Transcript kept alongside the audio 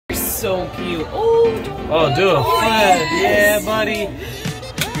so cute. Oh, Oh, do a flip. Yeah, buddy.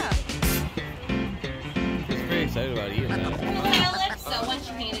 Yeah. He's pretty excited about eating that. So once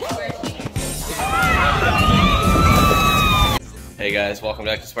you hand it to her, Hey guys, welcome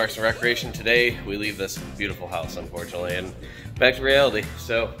back to Sparks and Recreation. Today we leave this beautiful house, unfortunately, and back to reality.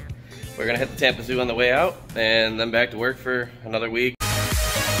 So we're gonna hit the Tampa Zoo on the way out, and then back to work for another week.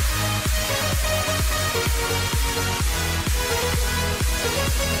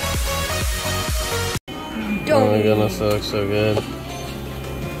 Oh my goodness, that looks so good.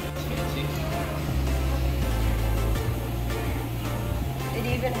 it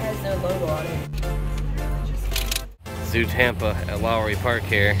even has their logo on it. Zoo Tampa at Lowry Park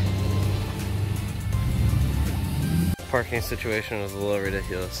here. Parking situation was a little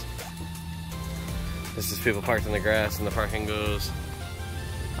ridiculous. There's just people parked in the grass, and the parking goes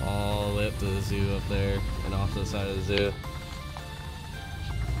all the way up to the zoo up there and off to the side of the zoo.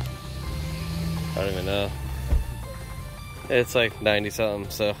 I don't even know. It's like 90 something,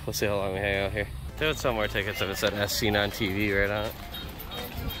 so we'll see how long we hang out here. They would sell more tickets if it said "as seen on TV" right on it.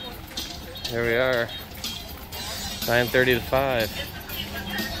 Here we are, 9:30 to 5.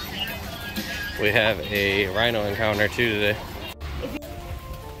 We have a rhino encounter too today.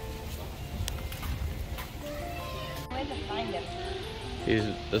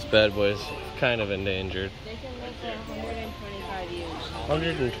 This bad boy's kind of endangered. They can live for 125 years.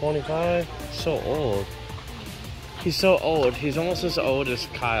 125? So old. He's so old. He's almost as old as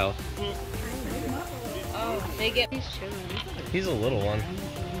Kyle. Oh, they get. He's chilling. He's a little one.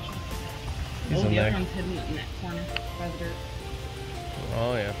 He's in there. Hidden in that corner by the dirt.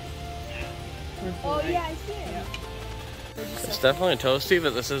 Oh yeah. Oh yeah, I see it. It's definitely toasty,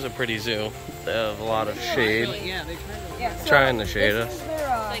 but this is a pretty zoo. They have a lot of shade. Yeah, they try to. Yeah, so Trying to shade this us. Is their,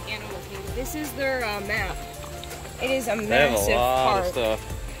 like animals. This is their map. It is a They have a massive lot park, of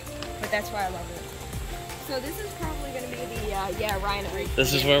stuff. but that's why I love it. So this is probably gonna be the rhino.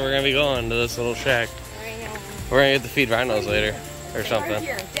 This is where we're gonna be going, to this little shack. Rhino. We're gonna get to feed rhinos later, or something. Right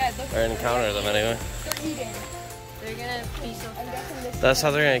here. Dad, look. Or encounter them anyway. They're eating. They're gonna be so fast. That's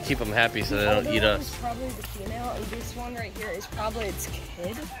how they're gonna keep them happy, so they don't eat Other us. one's probably the female, and this one right here is probably its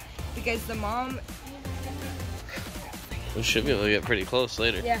kid, because the mom. We should be able to get pretty close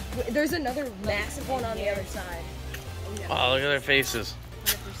later. Yeah, there's another massive one on the other side. Oh, look at their faces.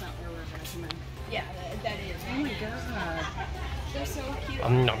 100% where we're gonna come in. Yeah, that is. Oh my god. They're so cute.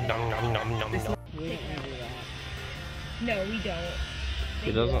 Nom nom nom nom nom nom. We don't do that. No, we don't.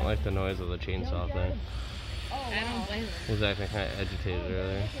 He doesn't like the noise of the chainsaw thing. Oh, I don't blame them. He was acting kind of agitated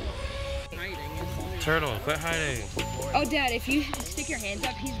earlier. Hiding. Turtle, quit hiding. Oh, Dad, if you stick your hands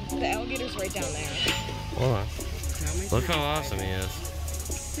up, the alligator's right down there. Hold on. Look how awesome he is.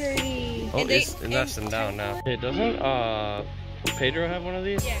 Pretty. Oh, he's nesting down now. Hey, doesn't Pedro have one of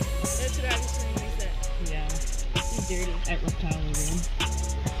these? Yeah, that's what I was saying like that. Yeah. He's dirty. At reptile again.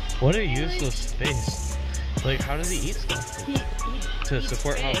 What a useless face. Like, how does he eat stuff? To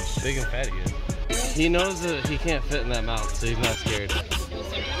support how big and fat he is. He knows that he can't fit in that mouth, so he's not scared. Well,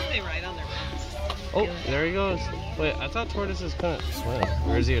 sometimes they ride on their mouths. Oh, there he goes. Wait, I thought tortoises couldn't swim.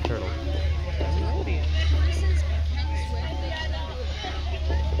 Or is he a turtle?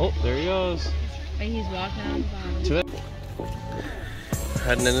 Oh, there he goes. And he's walking on the bottom. To it.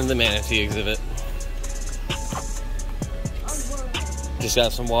 Heading into the manatee exhibit. Just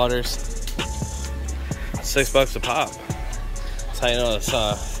got some waters. $6 a pop. That's how you know it's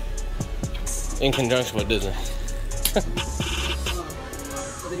in conjunction with Disney.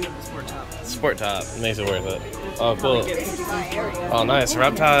 Sport top. Makes it worth it. Oh, cool. Oh, nice.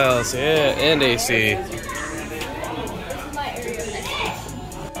 Reptiles. Yeah, and AC.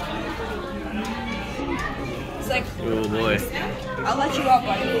 Oh boy. I'll let you up,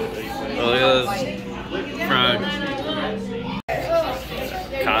 buddy. Oh, look at this frog.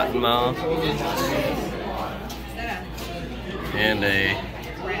 Cottonmouth. And a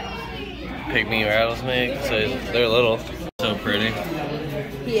pygmy rattlesnake. So they're little. So pretty.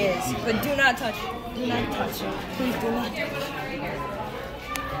 He is, but do not touch. Do not touch. Please do not touch.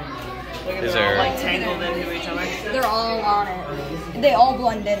 These are Like tangled into each other. They're all on it. They all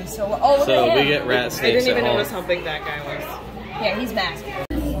blend in. So look at him. we get rat I snakes didn't even at home. notice how big that guy was. Yeah, he's massive. Like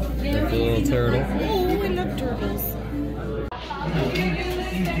the little turtle. Oh, and the turtles.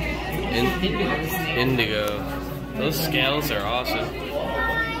 Indigo. Those scales are awesome.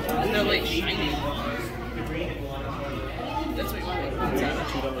 They're like shiny. That's what you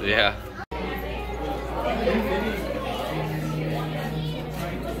want. Yeah.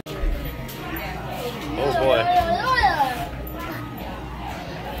 Oh boy.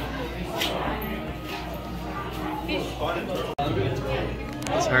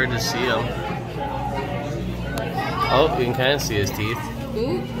 hard to see him. Oh, you can kind of see his teeth.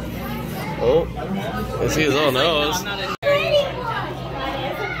 Ooh. Oh, you see his little nose.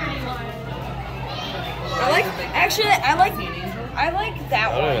 I like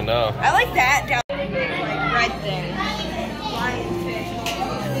that I one. don't even know. I like that down like red thing.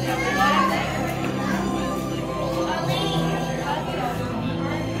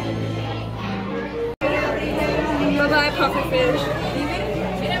 Bye-bye, pufferfish.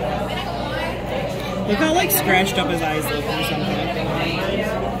 Look how like scratched up his eyes look or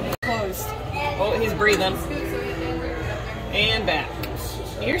something. Closed. Oh, he's breathing. And back.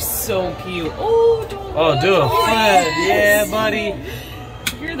 You're so cute. Oh, don't Do a flip. Yeah, buddy.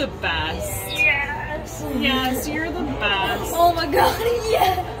 You're the best. Yes. Yes, you're the best. Oh my god,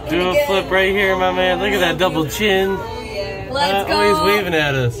 yeah. Do a flip right here, my man. Look at that double chin. Let's go. Oh, he's waving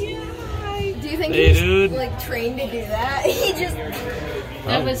at us. Do you think Hey, he's dude. like trained to do that? He just.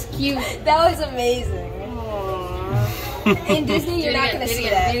 That was cute. That was amazing. In Disney, you're not gonna see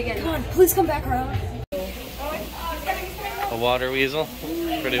that. Come on, please come back around. A water weasel?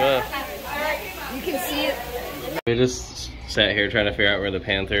 Pretty much. You can see it. We just sat here trying to figure out where the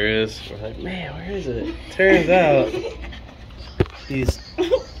panther is. We're like, man, where is it? Turns out he's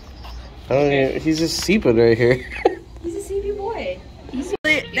just seeping right here. He's a CB boy.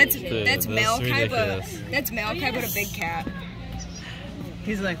 That's Malachi, but that's Malachi, but a big cat.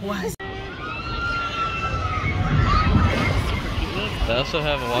 He's like, what? They also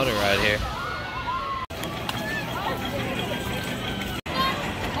have a water ride here.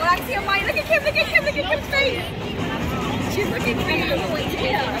 Oh, I see a mite. Look at Kim, look at Kim, look at Kim's face. She's looking for you.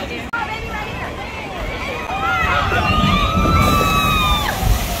 Yeah.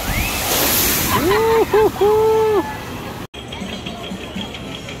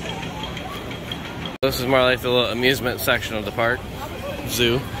 This is more like the little amusement section of the park.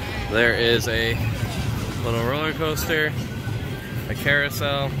 Zoo. There is a little roller coaster, a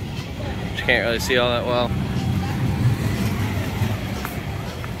carousel, which you can't really see all that well.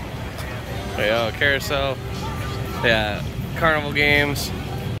 There you go, a carousel. Yeah, carnival games.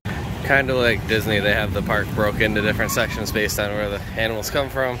 Kind of like Disney, they have the park broke into different sections based on where the animals come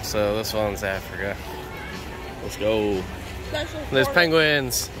from. So this one's Africa. Let's go. There's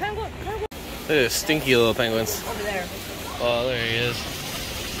penguins. Look at those stinky little penguins. Over there. Oh, there he is.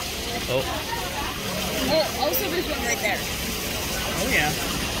 Oh. Oh, also there's one right there. Oh yeah.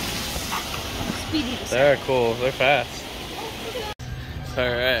 Speedy. They're cool. They're fast. All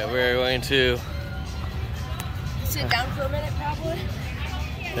right, we're going to Sit down for a minute, probably.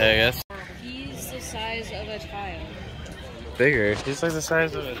 I guess He's the size of a child. bigger. He's like the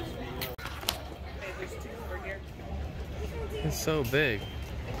size of it. He's so big.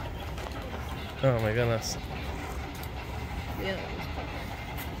 Oh my goodness. Yeah.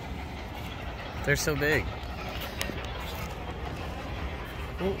 They're so big.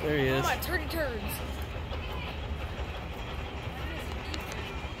 Oh, there he is. Come on, turdy turds.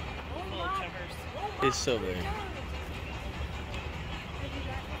 He's so big.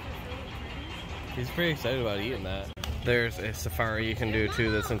 He's pretty excited about eating that. There's a safari you can do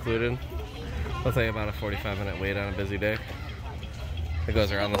too that's included. It'll take about a 45-minute wait on a busy day. It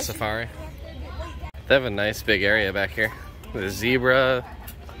goes around the safari. They have a nice big area back here. With a zebra,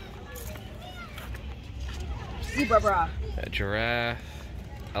 Zebra bra. a giraffe,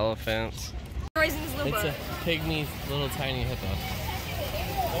 elephants. Raising his little It's a butt. pygmy little tiny hippo.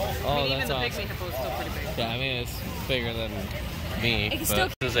 Oh, I mean, that's even the awesome. pygmy hippo is still pretty big. Yeah, I mean, it's bigger than me. can But still-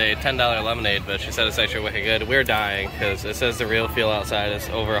 this is a $10 lemonade, but she said it's actually wicked good. We're dying because it says the real feel outside is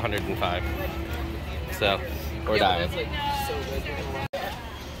over 105. So, we're dying.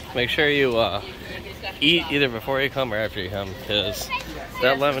 Make sure you eat either before you come or after you come, because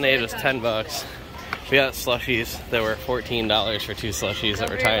that lemonade was 10 bucks. We got slushies that were $14 for 2 slushies that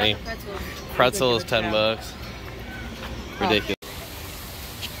were tiny. Pretzel is 10 bucks. Ridiculous.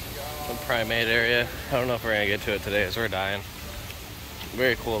 The primate area. I don't know if we're gonna get to it today, as we're dying.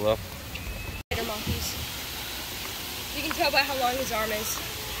 Very cool though. Spider monkeys. You can tell by how long his arm is.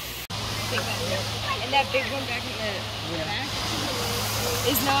 And that big one back in the back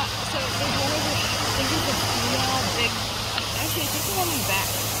is not. So there's one over. I think it's a small, big. Actually, I think the one in the back.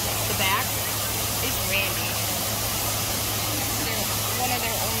 The back is Randy. They're one of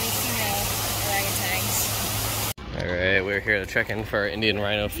their only female orangutans. Alright, we're here to check in for our Indian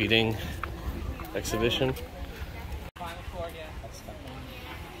rhino feeding exhibition.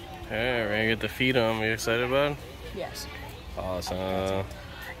 Alright, we're gonna get to feed them. You excited, bud? Yes. Awesome.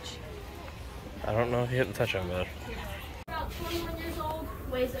 I don't know if you hit the touch on, bud. About 21 years old,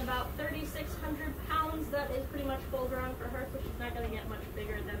 weighs about 3,600 pounds. that is pretty much full grown for her, so she's not going to get much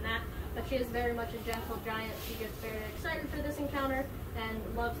bigger than that. But she is very much a gentle giant. She gets very excited for this encounter and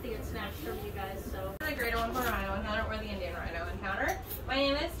loves to get snacks from you guys. So The greater one for rhino encounter or the Indian rhino encounter. My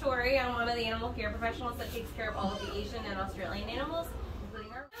name is Tori. I'm one of the animal care professionals that takes care of all of the Asian and Australian animals,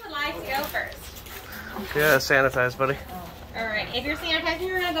 including our. I would like to go first. Yeah, sanitize, buddy. All right, if you're sanitizing,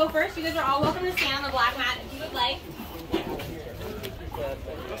 you're gonna go first. You guys are all welcome to stand on the black mat if you would like.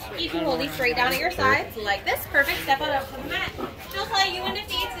 You can hold these straight down at your sides like this. Perfect. Step on up to the mat. She'll tell you when to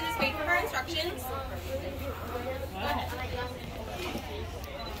feed, so just wait for her instructions. Go ahead.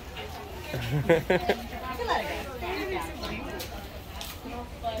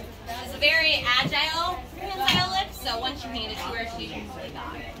 It's a very agile hand-style lift, so once you hand it to her, she usually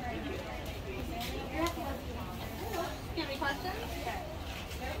got it. Do you have any questions?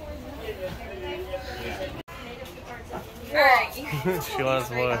 Alright. She wants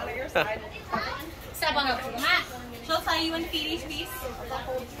more. Step on over to the mat. She'll tell you when to feed each piece.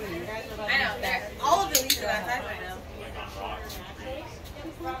 I know, all of the leaves are that size right now.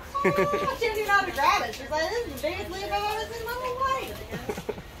 She didn't even know how to grab it. She's like, this is the biggest leaf I've ever seen in my whole life.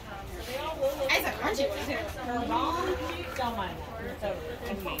 It's a crunchy one too. Her mom, don't mind that.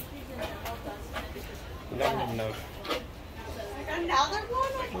 It's me. No. Another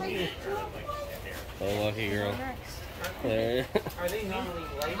one? Oh, lucky girl. There. Are they normally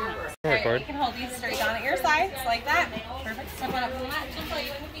lighter or? Alright, you can hold these straight down at your sides, like that. Perfect. Step on up to the mat. She'll tell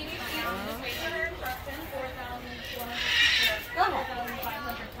you when to feed each piece. Just wait for her instructions. Go ahead.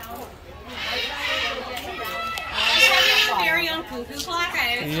 A very young cuckoo clock.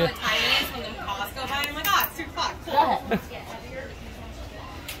 I know it's what time it is when the paws go by. I'm like, oh, it's 2 o'clock. Go ahead.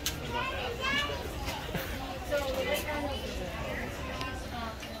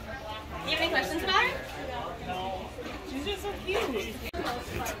 You have any questions about her? She's just so cute.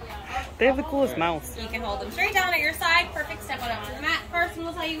 They have the coolest mouths. You can hold them straight down at your side. Perfect. Step on up to the mat first, and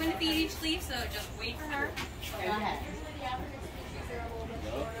we'll tell you when to feed each leaf, so just wait for her. Go ahead.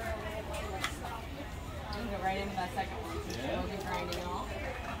 You can go right into that second one. Don't get grinding at all.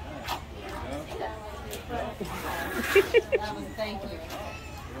 That was a thank you.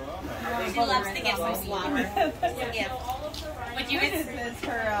 She loves to get some slobber. Yeah. But you guys, Is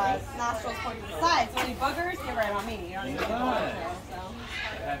her nostrils pointing to the side, so any boogers, get right on me. You don't need to get boogers there,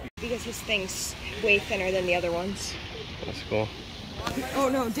 so. Because his thing's way thinner than the other ones. That's cool. Oh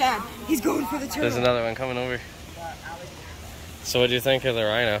no, Dad. He's going for the turtle. There's another one coming over. So what do you think of the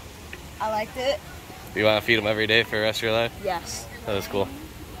rhino? I liked it. You want to feed them every day for the rest of your life? Yes. That was cool.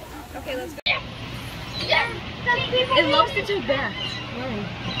 Okay, let's go. It loves to do that.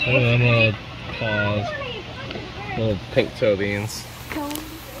 Look at them little paws. Little pink toe beans.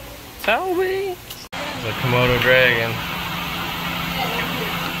 Toe beans? It's a Komodo dragon.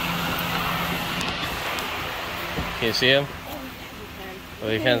 Can you see him?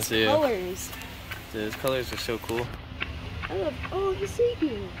 Well, you can see him. Colors. Dude, his colors are so cool. I love. Oh, he's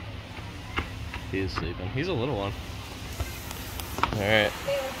sleeping. He's sleeping. He's a little one. Alright.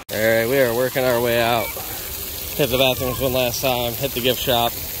 Alright, we are working our way out. Hit the bathrooms one last time. Hit the gift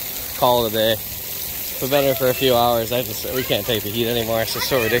shop. Call it a day. We've been here for a few hours. We can't take the heat anymore. It's just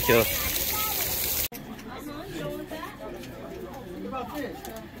so ridiculous.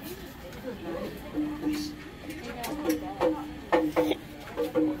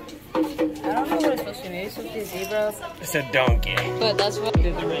 I don't know what it's supposed to be. It's supposed to be zebra. It's a donkey. But that's what.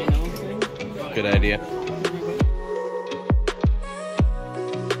 Good idea.